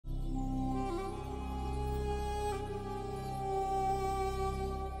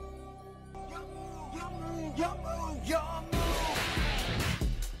your move, your move.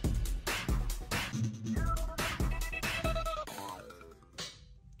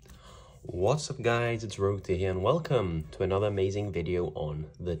 What's up guys, it's Rota here and welcome to another amazing video on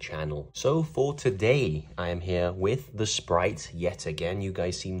the channel. So for today, I am here with the Spright yet again. You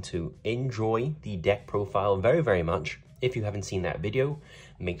guys seem to enjoy the deck profile very much. If you haven't seen that video,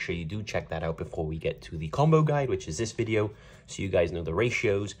 make sure you do check that out before we get to the combo guide, which is this video, so you guys know the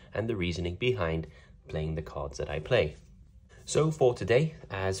ratios and the reasoning behind playing the cards that I play. So for today,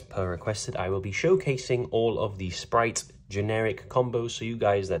 as per requested, I will be showcasing all of the Spright generic combos, so you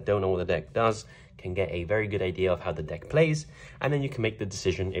guys that don't know what the deck does can get a very good idea of how the deck plays, and then you can make the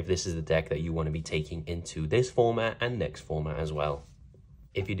decision if this is the deck that you want to be taking into this format and next format as well.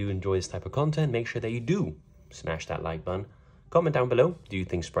 If you do enjoy this type of content, make sure that you do smash that like button, comment down below, do you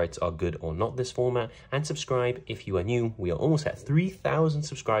think Sprights are good or not this format, and subscribe if you are new. We are almost at 3,000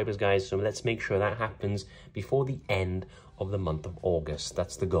 subscribers guys, so let's make sure that happens before the end of the month of August.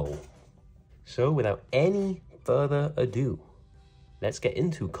 That's the goal. So without any further ado, let's get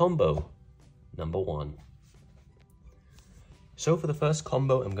into combo number 1. So for the first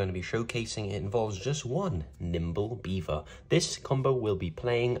combo I'm going to be showcasing, it involves just one Nimble Beaver. This combo will be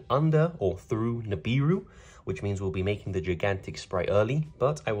playing under or through Nibiru, which means we'll be making the gigantic Spright early,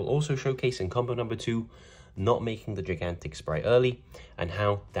 but I will also showcase in combo number 2 not making the gigantic Spright early and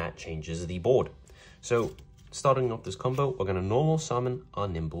how that changes the board. So starting off this combo, we're going to normal summon our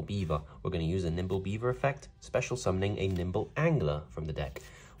Nimble Beaver. We're going to use the Nimble Beaver effect, special summoning a Nimble Angler from the deck.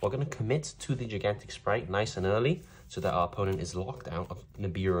 We're going to commit to the gigantic Spright nice and early so that our opponent is locked out of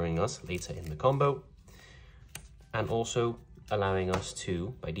Nibiruing us later in the combo. And also allowing us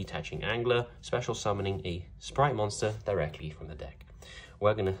to, by detaching Angler, special summoning a Spright monster directly from the deck.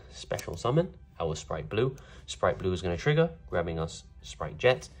 We're going to special summon our Spright Blue. Spright Blue is going to trigger, grabbing us Spright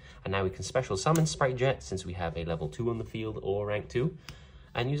Jet. And now we can special summon Spright Jet since we have a level 2 on the field or rank 2.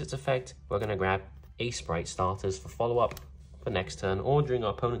 And use its effect, we're going to grab a Spright Starters for follow-up for next turn or during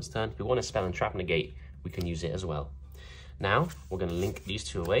our opponent's turn. If we want to spell and trap negate, we can use it as well. Now, we're going to link these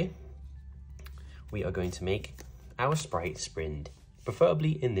two away. We are going to make our Spright Sprint,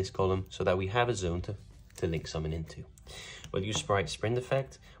 preferably in this column so that we have a zone to link summon into. We'll use Spright Sprint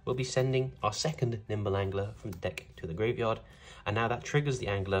effect. We'll be sending our second Nimble Angler from the deck to the graveyard. And now that triggers the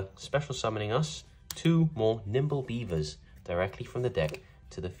Angler, special summoning us 2 more Nimble Beavers directly from the deck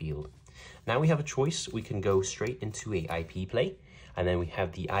to the field. Now we have a choice. We can go straight into a IP play, and then we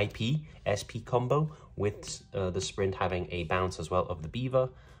have the IP SP combo with the Sprint having a bounce as well of the Beaver.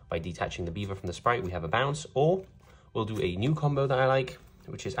 By detaching the Beaver from the Spright, we have a bounce, or we'll do a new combo that I like,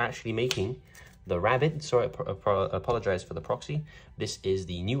 which is actually making the Rabbit. Sorry, I apologize for the proxy. This is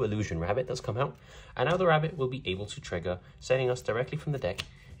the new Illusion Rabbit that's come out. And now the Rabbit will be able to trigger, sending us directly from the deck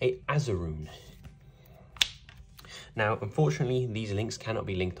a Azaroon. Now, unfortunately, these links cannot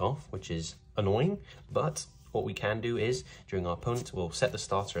be linked off, which is annoying, but what we can do is, during our opponent, we'll set the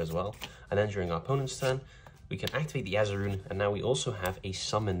starter as well, and then during our opponent's turn, we can activate the Azaroon, and now we also have a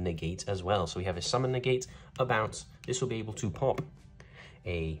Summon Negate as well. So we have a Summon Negate, a bounce. This will be able to pop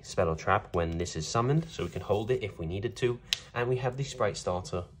a spell or trap when this is summoned, so we can hold it if we needed to. And we have the Spright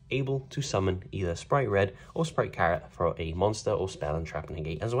Starter, able to summon either Spright Red or Spright Carrot for a monster or spell and trap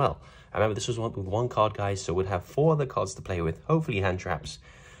negate as well. I remember this was with one card, guys, so we'd have 4 other cards to play with, hopefully hand traps.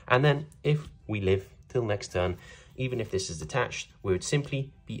 And then if we live till next turn, even if this is detached, we would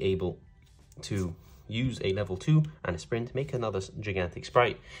simply be able to use a level 2 and a sprint, make another gigantic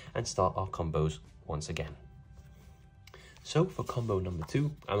Spright, and start our combos once again. So for combo number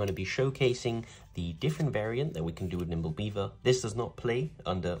 2, I'm going to be showcasing the different variant that we can do with Nimble Beaver. This does not play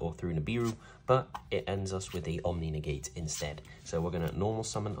under or through Nibiru, but it ends us with a Omni Negate instead. So we're going to normal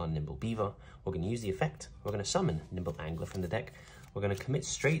summon our Nimble Beaver. We're going to use the effect. We're going to summon Nimble Angler from the deck. We're going to commit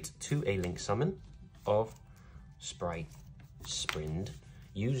straight to a link summon of Spright Sprint.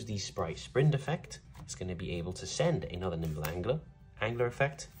 Use the Spright Sprint effect. It's going to be able to send another Nimble Angler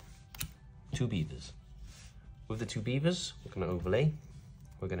effect, 2 Beavers. With the 2 Beavers, we're going to overlay.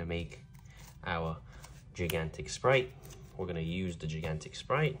 We're going to make our gigantic Spright. We're going to use the gigantic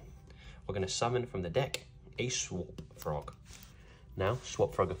Spright. We're going to summon from the deck a Swap Frog. Now,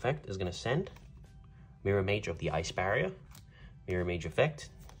 Swap Frog effect is going to send Mirror Mage of the Ice Barrier. Mirror Mage effect,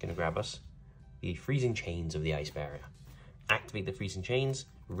 going to grab us the Freezing Chains of the Ice Barrier. Activate the Freezing Chains,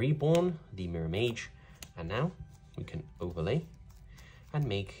 reborn the Mirror Mage, and now we can overlay and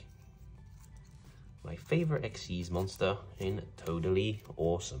make my favorite Xyz monster in Totally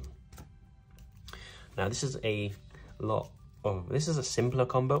Awesome. Now this is a lot Oh, this is a simpler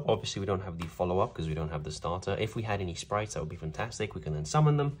combo. Obviously, we don't have the follow-up because we don't have the starter. If we had any sprites, that would be fantastic. We can then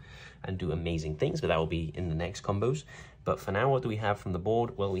summon them and do amazing things, but that will be in the next combos. But for now, what do we have from the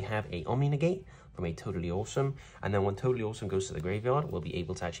board? Well, we have a Omni Negate from a Totally Awesome, and then when Totally Awesome goes to the graveyard, we'll be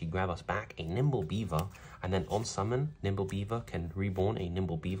able to actually grab us back a Nimble Beaver, and then on summon, Nimble Beaver can reborn a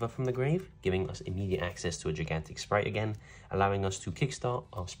Nimble Beaver from the grave, giving us immediate access to a Gigantic Spright again, allowing us to kickstart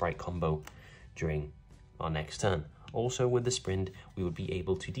our Spright combo during our next turn. Also with the Sprint, we would be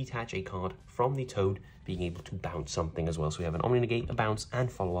able to detach a card from the Toad, being able to bounce something as well. So we have an Omni Negate, a bounce,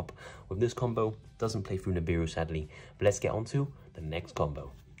 and follow-up. With this combo, doesn't play through Nibiru sadly, but let's get on to the next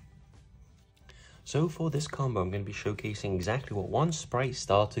combo. So for this combo, I'm going to be showcasing exactly what one Spright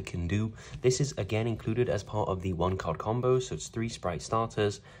starter can do. This is again included as part of the 1-card combo, so it's 3 Spright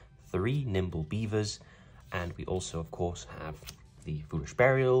starters, 3 Nimble Beavers, and we also, of course, have the Foolish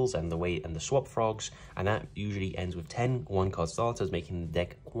Burials and the Swap Frogs, and that usually ends with 10 1-card starters, making the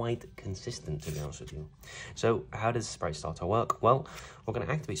deck quite consistent, to be honest with you. So how does Spright Starter work? Well, we're going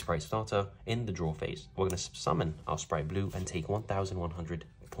to activate Spright Starter in the draw phase. We're going to summon our Spright Blue and take 1,100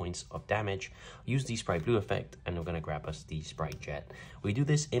 points of damage, use the Spright Blue effect, and we're going to grab us the Spright Jet. We do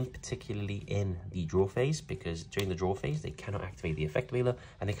this particularly in the draw phase, because during the draw phase they cannot activate the effect veiler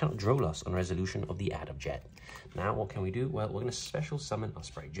and they cannot droll us on resolution of the add of Jet. Now what can we do? Well, we're going to special summon our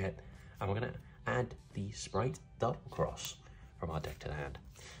Spright Jet, and we're going to add the Spright Double Cross from our deck to the hand.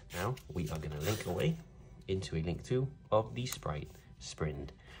 Now we are going to link away into a link 2 of the Spright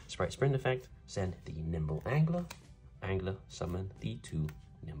Sprint. Spright Sprint effect, send the Nimble Angler, summon the 2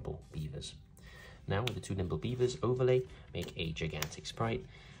 Nimble Beavers. Now with the 2 Nimble Beavers overlay, make a Gigantic Spright.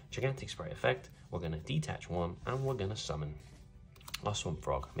 Gigantic Spright effect, we're going to detach 1 and we're going to summon our Swamp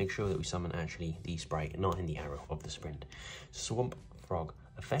Frog. Make sure that we summon actually the Spright, not in the arrow of the Sprint. Swamp Frog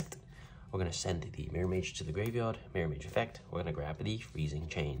effect, we're going to send the Mirror Mage to the graveyard. Mirror Mage effect, we're going to grab the Freezing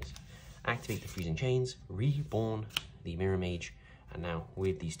Chains. Activate the Freezing Chains, reborn the Mirror Mage, and now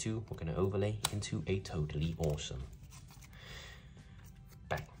with these 2, we're going to overlay into a Totally Awesome.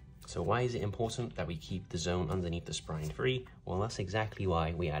 So why is it important that we keep the zone underneath the Spright free? Well, that's exactly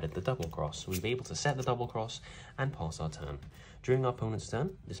why we added the double cross. So we'll be able to set the double cross and pass our turn. During our opponent's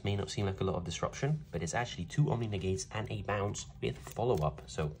turn, this may not seem like a lot of disruption, but it's actually 2 Omni Negates and a bounce with follow-up.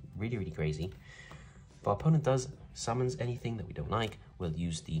 So really, really crazy. If our opponent summons anything that we don't like, we'll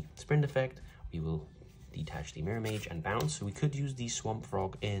use the Sprint effect. We will detach the Mirror Mage and bounce. So we could use the Swamp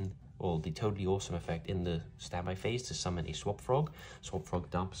Frog or the Totally Awesome effect in the standby phase to summon a Swap Frog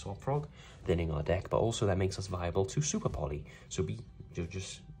dump Swap Frog, thinning our deck, but also that makes us viable to Super Poly. So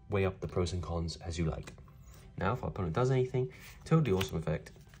just weigh up the pros and cons as you like. Now, if our opponent does anything, Totally Awesome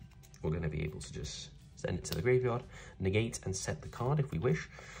effect, we're going to be able to just send it to the graveyard, negate and set the card if we wish.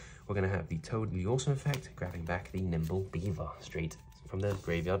 We're going to have the Totally Awesome effect, grabbing back the Nimble Beaver straight from the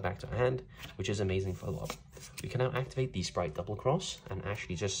graveyard back to our hand, which is amazing follow-up. We can now activate the Spright Double Cross and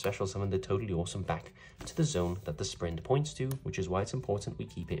actually just special summon the Totally Awesome back to the zone that the Sprint points to, which is why it's important we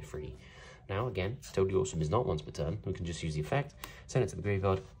keep it free. Now again, Totally Awesome is not once per turn. We can just use the effect, send it to the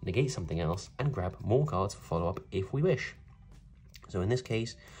graveyard, negate something else, and grab more cards for follow-up if we wish. So in this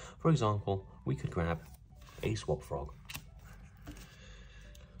case, for example, we could grab a Swap Frog.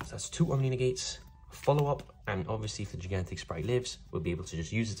 So that's 2 Omni Negates, follow-up, and obviously if the Gigantic Spright lives, we'll be able to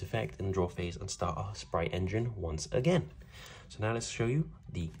just use its effect in the draw phase and start our Spright engine once again. So now let's show you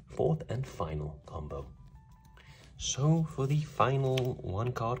the 4th and final combo. So for the final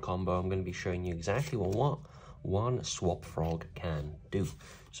 1-card combo, I'm going to be showing you exactly what one Swap Frog can do.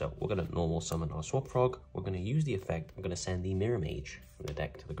 So we're going to normal summon our Swap Frog. We're going to use the effect. I'm going to send the Mirror Mage from the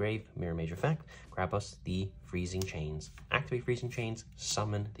deck to the grave. Mirror Mage effect. Grab us the Freezing Chains. Activate Freezing Chains.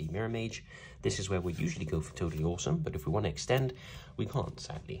 Summon the Mirror Mage. This is where we usually go for Totally Awesome, but if we want to extend, we can't,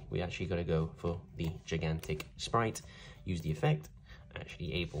 sadly. We actually got to go for the Gigantic Spright. Use the effect.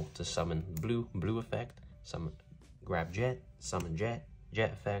 Actually able to summon blue effect. Grab Jet. Summon Jet.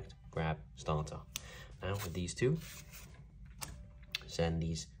 Jet effect. Grab Starter. Now with these 2, send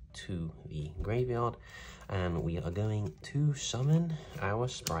these to the graveyard, and we are going to summon our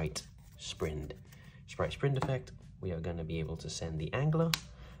Spright Sprint. Spright Sprint effect, we are going to be able to send the Angler,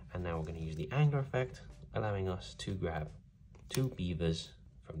 and now we're going to use the Angler effect, allowing us to grab 2 Beavers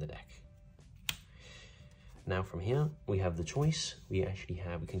from the deck. Now from here, we have the choice. We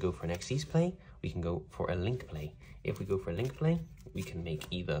can go for an Xyz play, we can go for a Link play. If we go for a Link play, we can make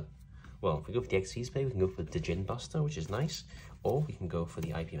either, well, if we go for the Xyz play, we can go for the Djinn Buster, which is nice, or we can go for the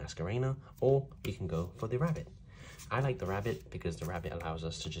IP Masquerena, or we can go for the Rabbit. I like the Rabbit because the Rabbit allows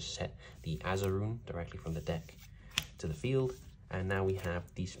us to just set the Azarune directly from the deck to the field, And now we have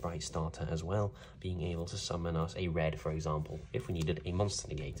the Spright starter as well, being able to summon us a red, for example, if we needed a monster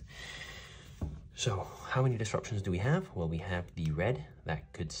negate. So how many disruptions do we have? Well, we have the red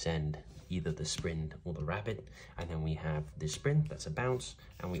that could send either the Sprint or the Rabbit, and then we have the Sprint, that's a bounce,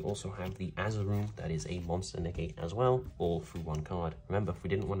 and we also have the Azaroon, that is a monster negate as well, all through one card. Remember, if we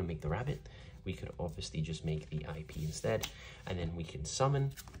didn't want to make the Rabbit, we could obviously just make the IP instead, and then we can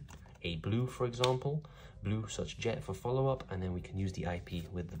summon a blue, for example, blue such jet for follow-up, and then we can use the IP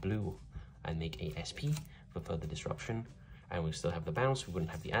with the blue and make a SP for further disruption, and we still have the bounce. We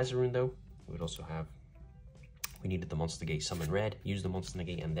wouldn't have the Azaroon though. We would also have, we needed the monster negate, summon red, use the monster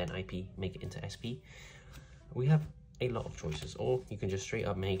negate, and then IP, make it into SP. We have a lot of choices, or you can just straight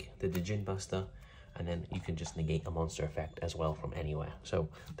up make the Djinn Buster, and then you can just negate a monster effect as well from anywhere. So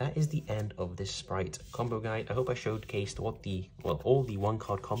that is the end of this Spright combo guide. I hope I showcased what the, well, all the one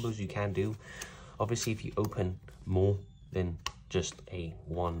card combos you can do. Obviously, if you open more than just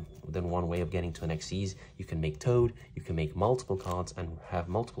one way of getting to an Xyz, you can make Toad, you can make multiple cards and have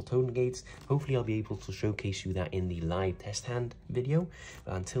multiple Toad negates. Hopefully I'll be able to showcase you that in the live test hand video.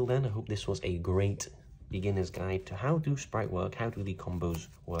 But until then, I hope this was a great beginner's guide to how do Spright work, how do the combos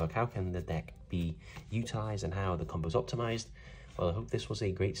work, how can the deck be utilized, and how the combos optimized. Well, I hope this was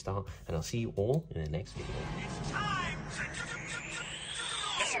a great start, and I'll see you all in the next video. It's time!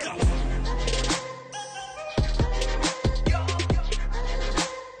 Let's go!